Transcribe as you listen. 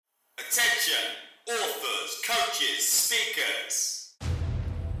authors, coaches, speakers.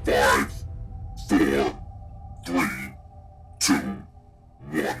 5, 4, 3, 2,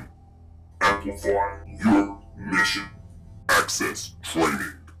 1. Amplify your mission. Access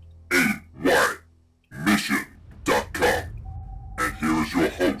training. aymission.com. And here is your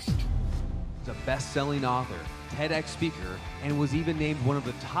host. He's a best-selling author, TEDx speaker, and was even named one of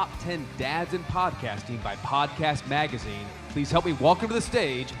the top 10 dads in podcasting by Podcast Magazine. Please help me welcome to the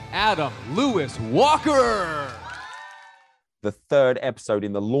stage, Adam Lewis Walker. The third episode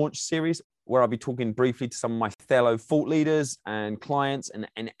in the launch series, where I'll be talking briefly to some of my fellow thought leaders and clients and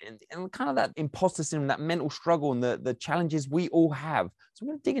kind of that imposter syndrome, that mental struggle and the challenges we all have. So I'm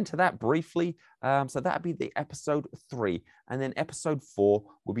going to dig into that briefly. So that'll be the episode 3. And then episode 4,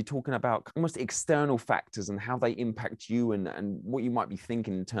 we'll be talking about almost external factors and how they impact you and what you might be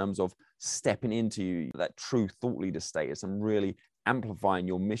thinking in terms of stepping into that true thought leader status and really amplifying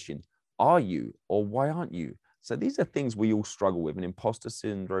your mission. Are you, or why aren't you? So these are things we all struggle with, and imposter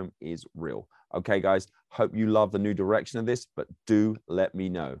syndrome is real. Okay, guys, hope you love the new direction of this, but do let me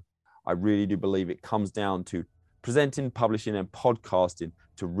know. I really do believe it comes down to presenting, publishing, and podcasting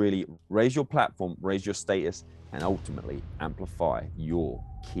to really raise your platform, raise your status, and ultimately amplify your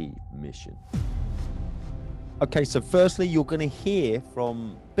key mission. Okay, so firstly, you're going to hear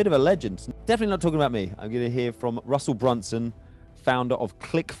from a bit of a legend. Definitely not talking about me. I'm going to hear from Russell Brunson, founder of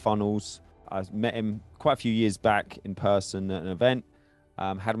ClickFunnels. I met him quite a few years back in person at an event.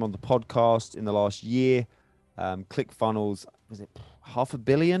 Had him on the podcast in the last year. ClickFunnels, was it $500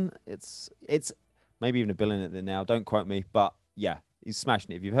 million? It's maybe even $1 billion at it now. Don't quote me, but yeah, he's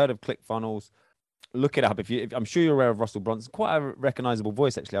smashing it. If you've heard of ClickFunnels, look it up. I'm sure you're aware of Russell Brunson. Quite a recognizable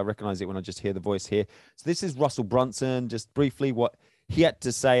voice, actually. I recognize it when I just hear the voice here. So this is Russell Brunson. Just briefly, what he had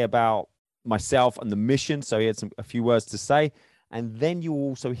to say about myself and the mission. So he had a few words to say. And then you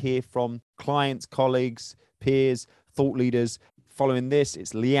also hear from clients, colleagues, peers, thought leaders. Following this,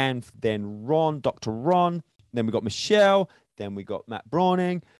 it's Leanne, then Ron, Dr. Ron. Then we got Michelle. Then we got Matt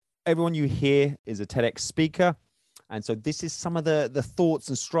Browning. Everyone you hear is a TEDx speaker. And so this is some of the thoughts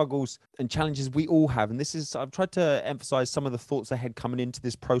and struggles and challenges we all have. And this is, I've tried to emphasize some of the thoughts they had coming into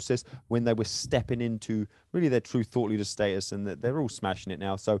this process when they were stepping into really their true thought leader status, and that they're all smashing it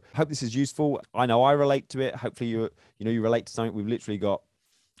now. So I hope this is useful. I know I relate to it. Hopefully you relate to something. We've literally got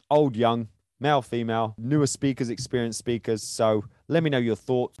old, young, male, female, newer speakers, experienced speakers. So let me know your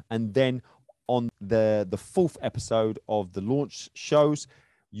thoughts. And then on the 4th episode of the launch shows,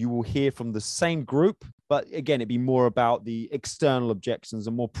 you will hear from the same group, but again, it'd be more about the external objections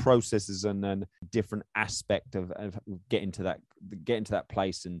and more processes and different aspect of getting to that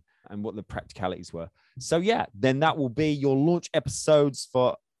place and what the practicalities were. So yeah, then that will be your launch episodes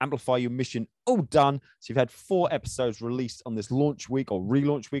for Amplify Your Mission, all done. So you've had 4 episodes released on this launch week, or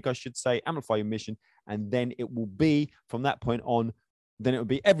relaunch week, I should say, Amplify Your Mission. And then it will be from that point on, then it will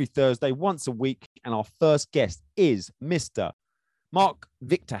be every Thursday, once a week. And our first guest is Mr. Mark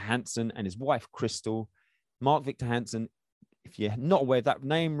Victor Hansen and his wife, Crystal. Mark Victor Hansen, if you're not aware, that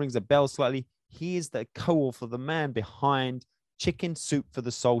name rings a bell slightly. He is the co-author, the man behind Chicken Soup for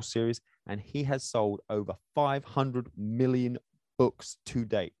the Soul series, and he has sold over 500 million books to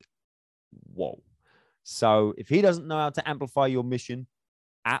date. Whoa. So if he doesn't know how to amplify your mission,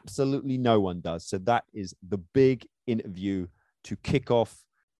 absolutely no one does. So that is the big interview to kick off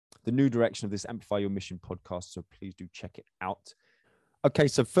the new direction of this Amplify Your Mission podcast. So please do check it out. Okay,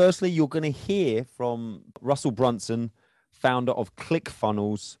 so firstly, you're going to hear from Russell Brunson, founder of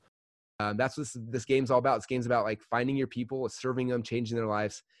ClickFunnels. That's what this game's all about. This game's about like finding your people, serving them, changing their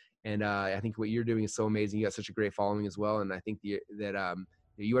lives. And I think what you're doing is so amazing. You got such a great following as well. And I think that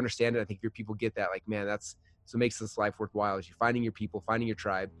you understand it. I think your people get that. Like, man, that's what makes this life worthwhile, is you finding your people, finding your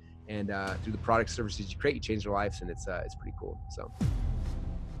tribe. And through the product services you create, you change their lives. And it's pretty cool.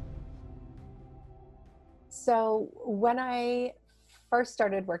 So when I first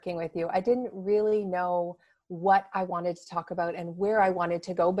started working with you, I didn't really know what I wanted to talk about and where I wanted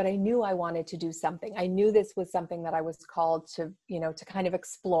to go, but I knew I wanted to do something. I knew this was something that I was called to, to kind of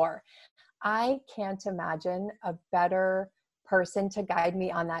explore. I can't imagine a better person to guide me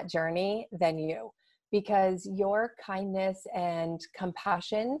on that journey than you, because your kindness and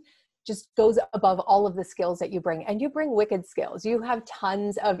compassion just goes above all of the skills that you bring. And you bring wicked skills. You have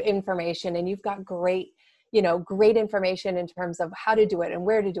tons of information, and you've got great information in terms of how to do it and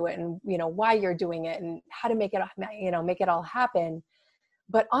where to do it and, why you're doing it and how to make it all happen.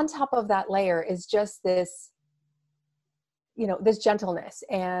 But on top of that layer is just this, this gentleness.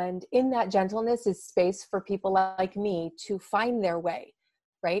 And in that gentleness is space for people like me to find their way,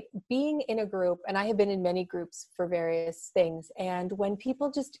 right? Being in a group, and I have been in many groups for various things, and when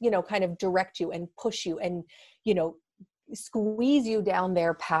people just, kind of direct you and push you and, squeeze you down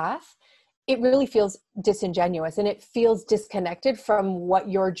their path, it really feels disingenuous and it feels disconnected from what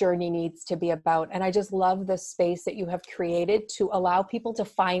your journey needs to be about. And I just love the space that you have created to allow people to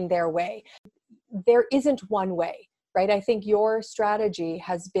find their way. There isn't one way, right? I think your strategy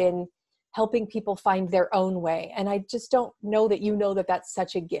has been helping people find their own way. And I just don't know that that that's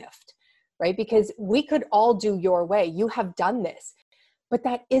such a gift, right? Because we could all do your way. You have done this, but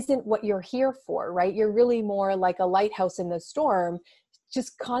that isn't what you're here for, right? You're really more like a lighthouse in the storm,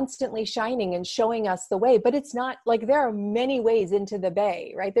 just constantly shining and showing us the way. But it's not like there are many ways into the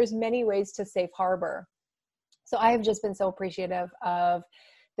bay, right? There's many ways to safe harbor. So I have just been so appreciative of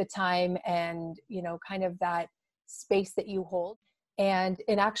the time and, kind of that space that you hold. And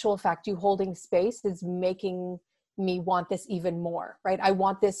in actual fact, you holding space is making me want this even more, right? I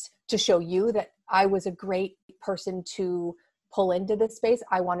want this to show you that I was a great person to pull into this space.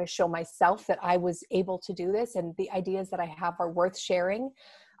 I want to show myself that I was able to do this and the ideas that I have are worth sharing.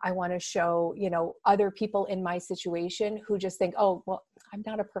 I want to show, other people in my situation who just think, oh, well, I'm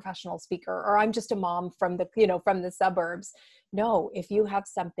not a professional speaker, or I'm just a mom from the suburbs. No, if you have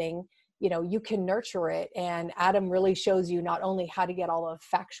something, you can nurture it. And Adam really shows you not only how to get all of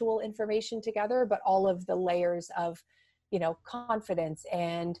factual information together, but all of the layers of, confidence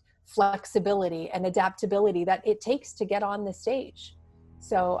and flexibility and adaptability that it takes to get on the stage.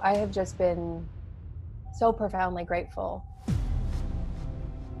 So I have just been so profoundly grateful.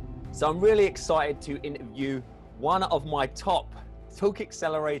 So I'm really excited to interview one of my top Talk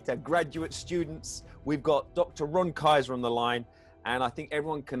Accelerator graduate students. We've got Dr. Ron Kaiser on the line, and I think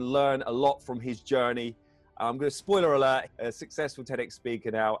everyone can learn a lot from his journey. I'm going to spoiler alert, a successful TEDx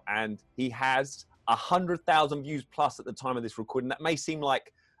speaker now, and he has 100,000 views plus at the time of this recording. That may seem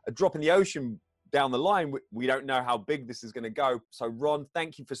like a drop in the ocean down the line. We don't know how big this is going to go. So Ron,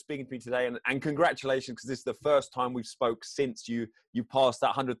 thank you for speaking to me today, and congratulations, because this is the first time we've spoke since you passed that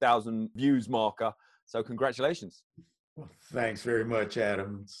 100,000 views marker. So congratulations. Well, thanks very much,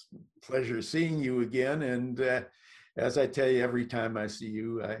 Adam. It's a pleasure seeing you again. And as I tell you every time I see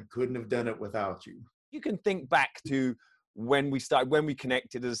you, I couldn't have done it without you. You can think back to when we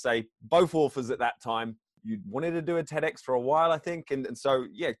connected, as I say, both authors at that time. You wanted to do a TEDx for a while, I think. And so,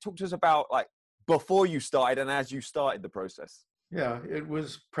 yeah, talk to us about like before you started and as you started the process. Yeah, it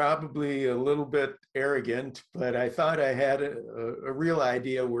was probably a little bit arrogant, but I thought I had a real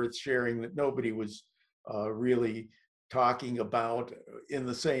idea worth sharing that nobody was really talking about in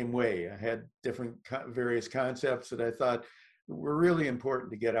the same way. I had different various concepts that I thought were really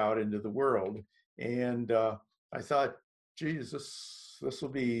important to get out into the world. And I thought, geez, this will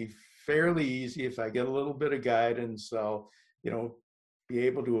be fairly easy if I get a little bit of guidance. I'll, be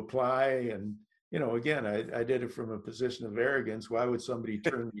able to apply. And, again, I did it from a position of arrogance. Why would somebody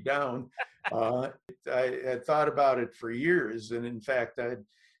turn me down? I had thought about it for years. And in fact, I'd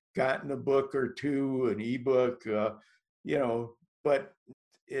gotten a book or two, an ebook, but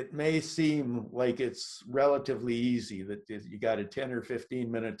it may seem like it's relatively easy, that you got a 10 or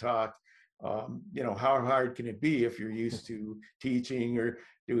 15 minute talk. How hard can it be if you're used to teaching or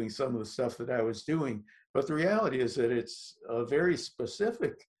doing some of the stuff that I was doing? But the reality is that it's a very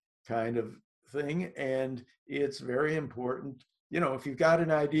specific kind of thing, and it's very important. If you've got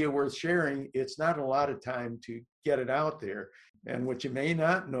an idea worth sharing, it's not a lot of time to get it out there. And what you may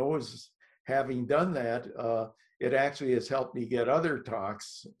not know is, having done that, it actually has helped me get other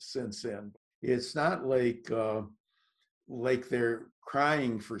talks since then. It's not like they're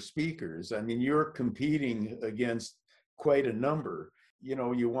crying for speakers. I mean, you're competing against quite a number.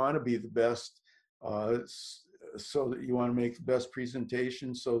 You want to be the best, so that you want to make the best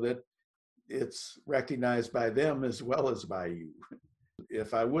presentation so that it's recognized by them as well as by you.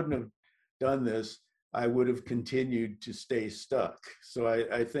 If I wouldn't have done this, I would have continued to stay stuck. So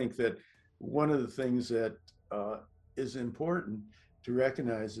I think that one of the things that is important to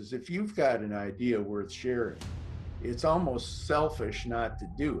recognize is, if you've got an idea worth sharing, it's almost selfish not to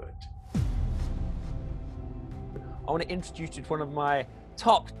do it. I want to introduce you to one of my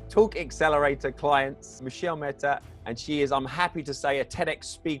top Talk Accelerator clients, Michelle Mehta, and she is, I'm happy to say, a TEDx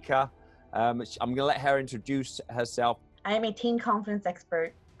speaker. I'm going to let her introduce herself. I am a teen confidence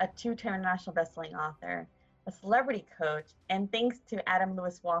expert, a two-time international bestselling author, a celebrity coach, and thanks to Adam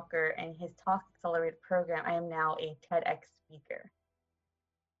Lewis Walker and his Talk Accelerator program, I am now a TEDx speaker.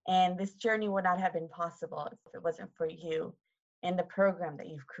 And this journey would not have been possible if it wasn't for you and the program that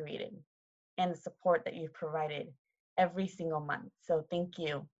you've created and the support that you've provided every single month. So thank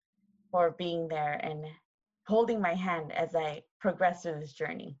you for being there and holding my hand as I progress through this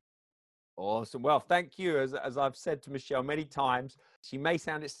journey. Awesome. Well, thank you. As I've said to Michelle many times, she may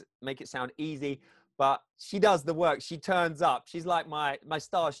make it sound easy, but she does the work. She turns up. She's like my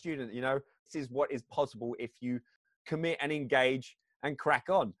star student, you know. This is what is possible if you commit and engage and crack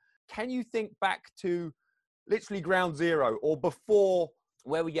on. Can you think back to literally ground zero or before,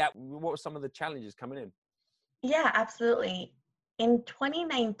 where were you at? What were some of the challenges coming in? Yeah, absolutely. In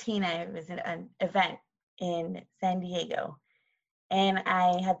 2019, I was at an event in San Diego, and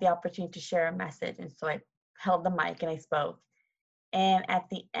I had the opportunity to share a message. And so I held the mic and I spoke. And at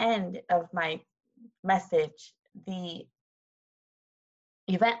the end of my message, the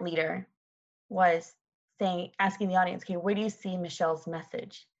event leader was asking the audience, okay, where do you see Michelle's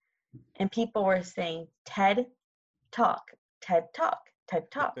message? And people were saying, TED Talk, TED Talk, TED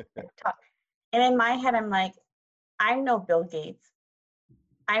Talk, TED Talk. And in my head, I'm like, I'm no Bill Gates.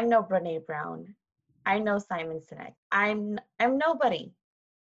 I'm no Brené Brown. I know Simon Sinek. I'm nobody.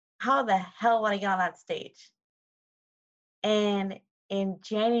 How the hell would I get on that stage? And in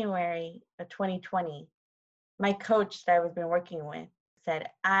January of 2020, my coach that I've been working with said,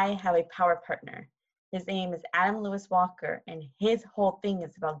 I have a power partner. His name is Adam Lewis Walker, and his whole thing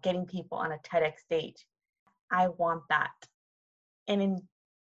is about getting people on a TEDx stage. I want that. And in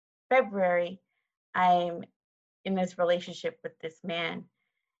February, I'm in this relationship with this man,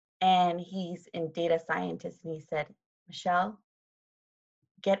 and he's in data scientist, and he said, Michelle,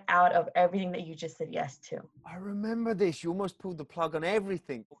 get out of everything that you just said yes to. I remember this. You almost pulled the plug on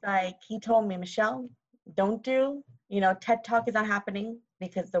everything. Like, he told me, Michelle, don't do, TED Talk is not happening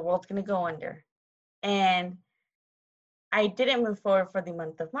because the world's going to go under. And I didn't move forward for the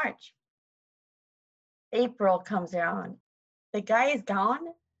month of March. April comes around. The guy is gone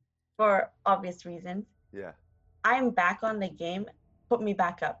for obvious reasons. Yeah. I'm back on the game. Put me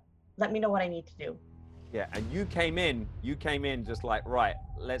back up. Let me know what I need to do. Yeah, and you came in just like, right,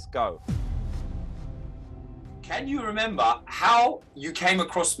 let's go. Can you remember how you came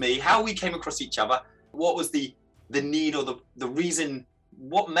across me, how we came across each other? What was the need or the reason,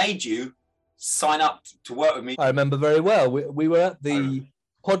 what made you sign up to work with me? I remember very well. We were at the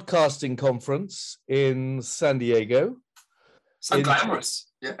podcasting conference in San Diego. So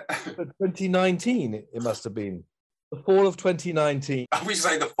glamorous. Yeah. 2019, it must have been. The fall of 2019. We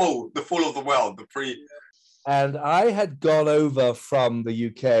say the fall of the world, the pre. And I had gone over from the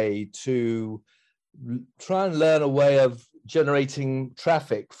UK to try and learn a way of generating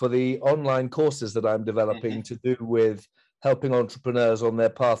traffic for the online courses that I'm developing to do with helping entrepreneurs on their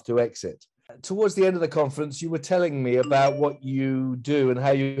path to exit. Towards the end of the conference, you were telling me about what you do and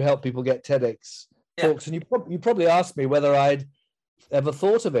how you help people get TEDx talks. And you probably asked me whether I'd ever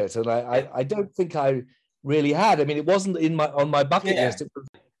thought of it. And I don't think I really had. I mean, it wasn't on my bucket list.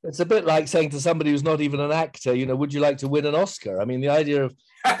 It's a bit like saying to somebody who's not even an actor, would you like to win an Oscar? I mean, the idea of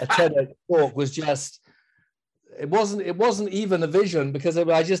a TEDx talk was just, it wasn't even a vision because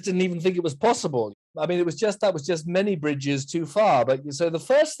I just didn't even think it was possible. I mean, that was just many bridges too far. But so the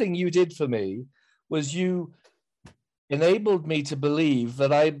first thing you did for me was you enabled me to believe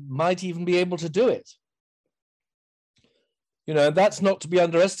that I might even be able to do it. That's not to be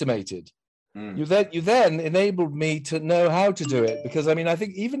underestimated. You then enabled me to know how to do it, because I mean, I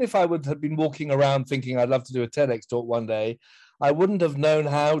think even if I would have been walking around thinking I'd love to do a TEDx talk one day, I wouldn't have known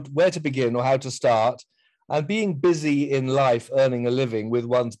where to begin or how to start. And being busy in life, earning a living with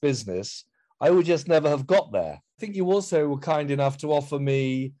one's business, I would just never have got there. I think you also were kind enough to offer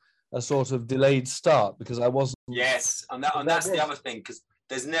me a sort of delayed start because I wasn't. Yes, and that's the other thing, because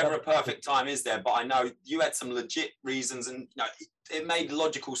there's never a perfect time, is there? But I know you had some legit reasons, and it made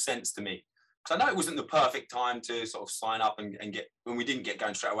logical sense to me. Because I know it wasn't the perfect time to sort of sign up and get, when we didn't get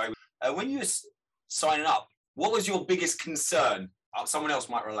going straight away. When you were signing up, what was your biggest concern? Someone else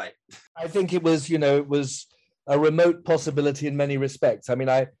might relate. I think it was a remote possibility in many respects. I mean,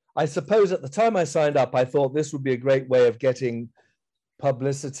 I suppose at the time I signed up, I thought this would be a great way of getting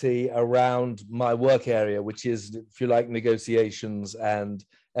publicity around my work area, which is, if you like, negotiations and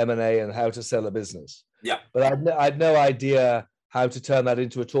M&A and how to sell a business. Yeah. But I had no idea how to turn that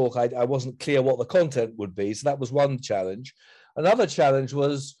into a talk. I wasn't clear what the content would be. So that was one challenge. Another challenge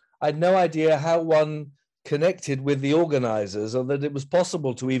was I had no idea how one connected with the organizers, or that it was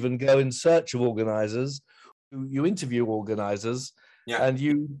possible to even go in search of organizers. You interview organizers, and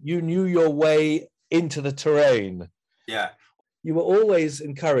you knew your way into the terrain. Yeah. You were always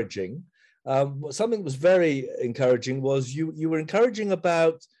encouraging. Something that was very encouraging was you were encouraging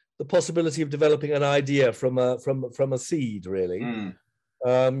about the possibility of developing an idea from a seed, really.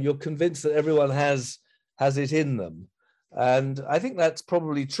 You're convinced that everyone has it in them. And I think that's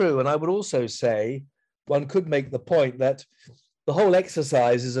probably true. And I would also say one could make the point that the whole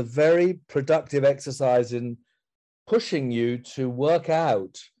exercise is a very productive exercise in pushing you to work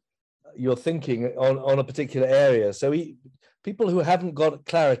out your thinking on a particular area. So people who haven't got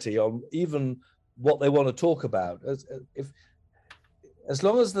clarity on even what they want to talk about, as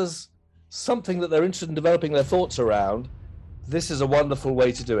long as there's something that they're interested in developing their thoughts around, this is a wonderful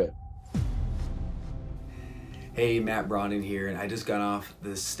way to do it. Hey, Matt Bronin here, and I just got off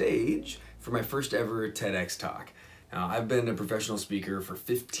the stage for my first ever TEDx talk. Now, I've been a professional speaker for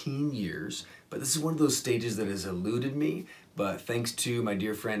 15 years, but this is one of those stages that has eluded me. But thanks to my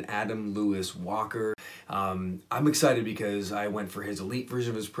dear friend Adam Lewis Walker, I'm excited because I went for his elite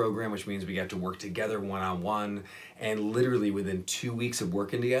version of his program, which means we got to work together one-on-one. And literally within 2 weeks of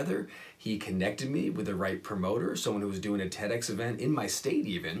working together, he connected me with the right promoter, someone who was doing a TEDx event in my state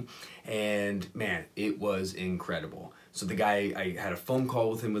even. And man, it was incredible. So the guy, I had a phone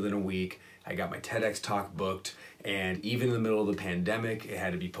call with him within a week. I got my TEDx talk booked, and even in the middle of the pandemic, it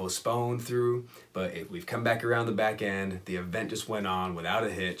had to be postponed through, but we've come back around the back end. The event just went on without a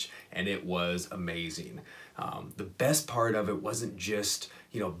hitch, and it was amazing. The best part of it wasn't just,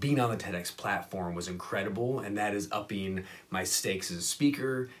 being on the TEDx platform was incredible, and that is upping my stakes as a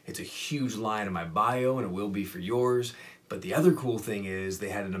speaker. It's a huge line in my bio, and it will be for yours. But the other cool thing is they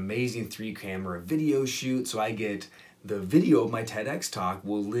had an amazing 3-camera video shoot, so I get the video of my TEDx talk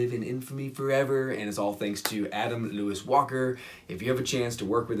will live in infamy forever, and it's all thanks to Adam Lewis Walker. If you have a chance to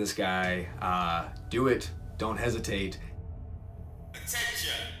work with this guy, do it. Don't hesitate.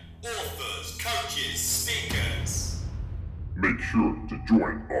 Attention, authors, coaches, speakers. Make sure to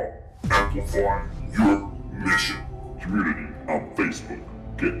join our Amplify Your Mission community on Facebook.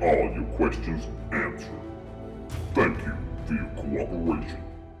 Get all your questions answered. Thank you for your cooperation.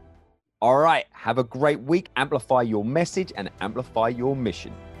 All right, have a great week. Amplify your message and amplify your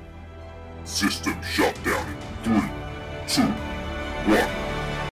mission. System shut down in 3, 2, 1.